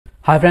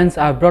Hi friends,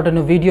 I've brought a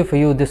new video for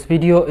you. This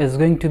video is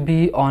going to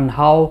be on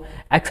how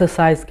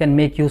exercise can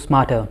make you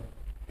smarter.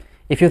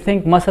 If you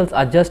think muscles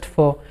are just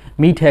for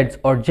meatheads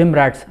or gym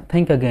rats,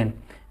 think again.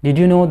 Did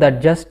you know that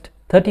just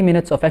 30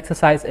 minutes of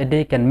exercise a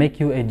day can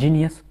make you a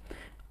genius?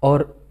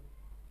 Or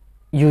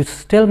you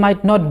still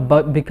might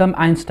not become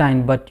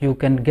Einstein, but you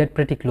can get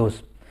pretty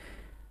close.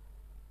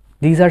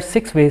 These are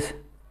 6 ways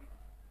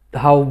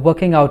how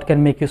working out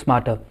can make you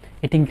smarter.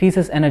 It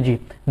increases energy.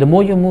 The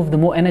more you move, the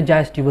more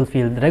energized you will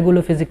feel. The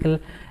regular physical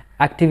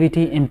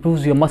activity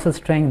improves your muscle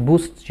strength,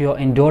 boosts your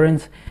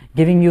endurance,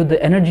 giving you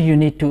the energy you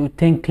need to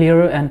think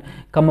clearer and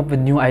come up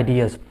with new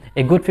ideas.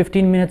 A good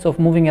 15 minutes of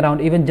moving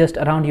around, even just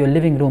around your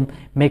living room,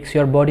 makes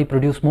your body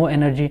produce more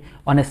energy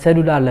on a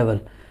cellular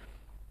level.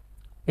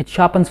 It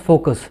sharpens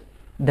focus.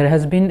 There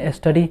has been a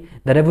study,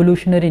 the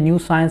revolutionary new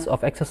science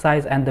of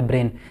exercise and the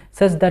brain,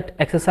 says that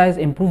exercise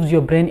improves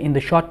your brain in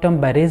the short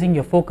term by raising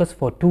your focus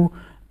for 2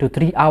 to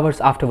 3 hours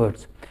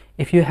afterwards.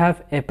 If you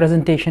have a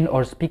presentation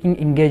or speaking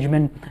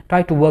engagement,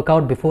 try to work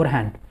out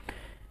beforehand.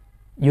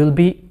 You'll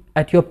be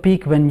at your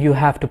peak when you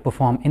have to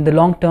perform. In the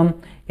long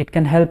term, it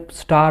can help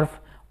starve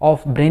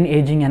off brain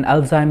aging and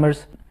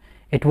Alzheimer's.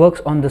 It works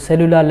on the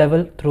cellular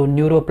level through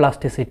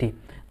neuroplasticity,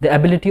 the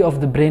ability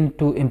of the brain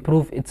to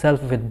improve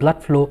itself with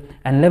blood flow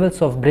and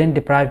levels of brain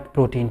deprived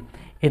protein.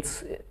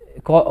 It's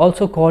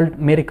also called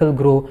miracle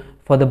grow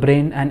for the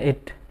brain, and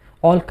it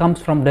all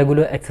comes from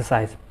regular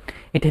exercise.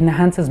 It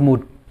enhances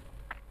mood.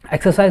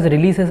 Exercise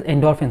releases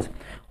endorphins,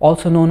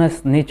 also known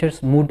as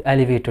nature's mood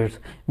elevators,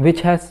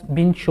 which has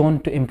been shown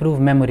to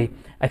improve memory.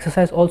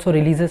 Exercise also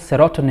releases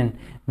serotonin,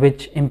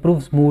 which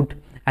improves mood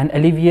and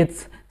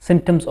alleviates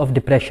symptoms of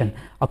depression.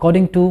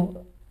 According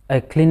to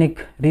a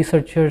clinic,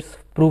 researchers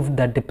proved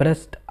that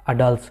depressed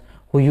adults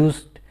who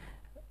used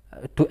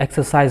to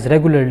exercise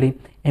regularly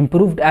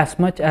improved as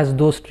much as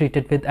those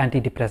treated with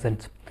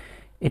antidepressants.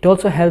 It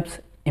also helps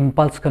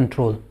impulse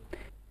control.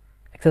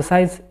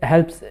 Exercise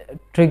helps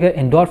trigger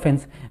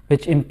endorphins,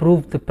 which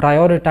improve the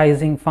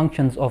prioritizing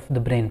functions of the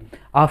brain.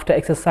 After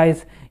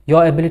exercise,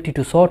 your ability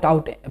to sort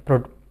out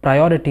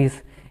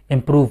priorities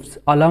improves,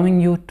 allowing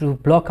you to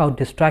block out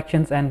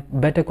distractions and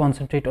better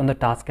concentrate on the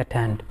task at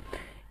hand.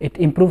 It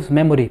improves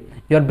memory.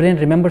 Your brain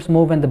remembers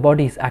more when the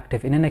body is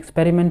active. In an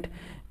experiment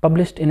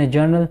published in a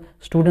journal,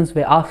 students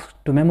were asked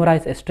to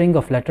memorize a string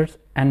of letters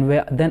and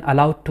were then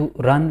allowed to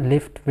run,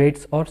 lift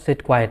weights, or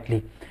sit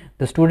quietly.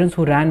 The students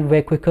who ran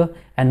were quicker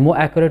and more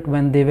accurate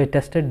when they were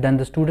tested than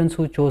the students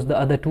who chose the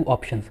other 2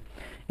 options.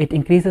 It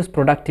increases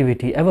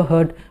productivity. Ever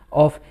heard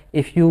of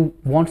if you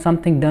want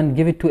something done,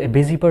 give it to a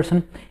busy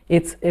person?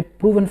 It's a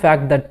proven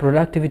fact that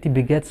productivity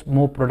begets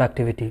more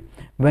productivity.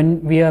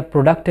 When we are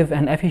productive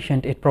and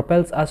efficient, it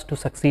propels us to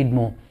succeed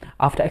more.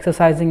 After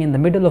exercising in the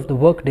middle of the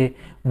workday,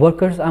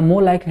 workers are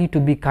more likely to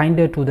be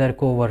kinder to their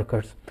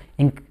co-workers.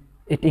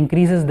 It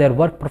increases their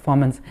work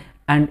performance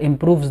and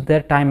improves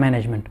their time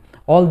management.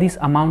 All this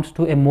amounts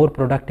to a more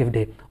productive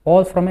day,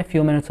 all from a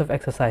few minutes of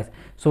exercise.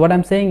 So what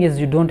I'm saying is,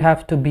 you don't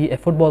have to be a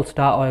football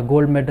star or a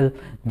gold medal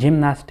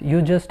gymnast.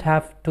 You just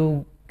have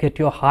to get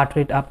your heart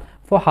rate up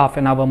for half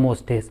an hour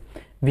most days.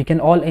 We can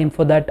all aim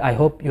for that. I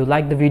hope you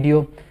like the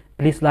video.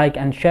 Please like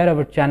and share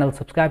our channel,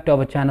 subscribe to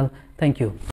our channel. Thank you.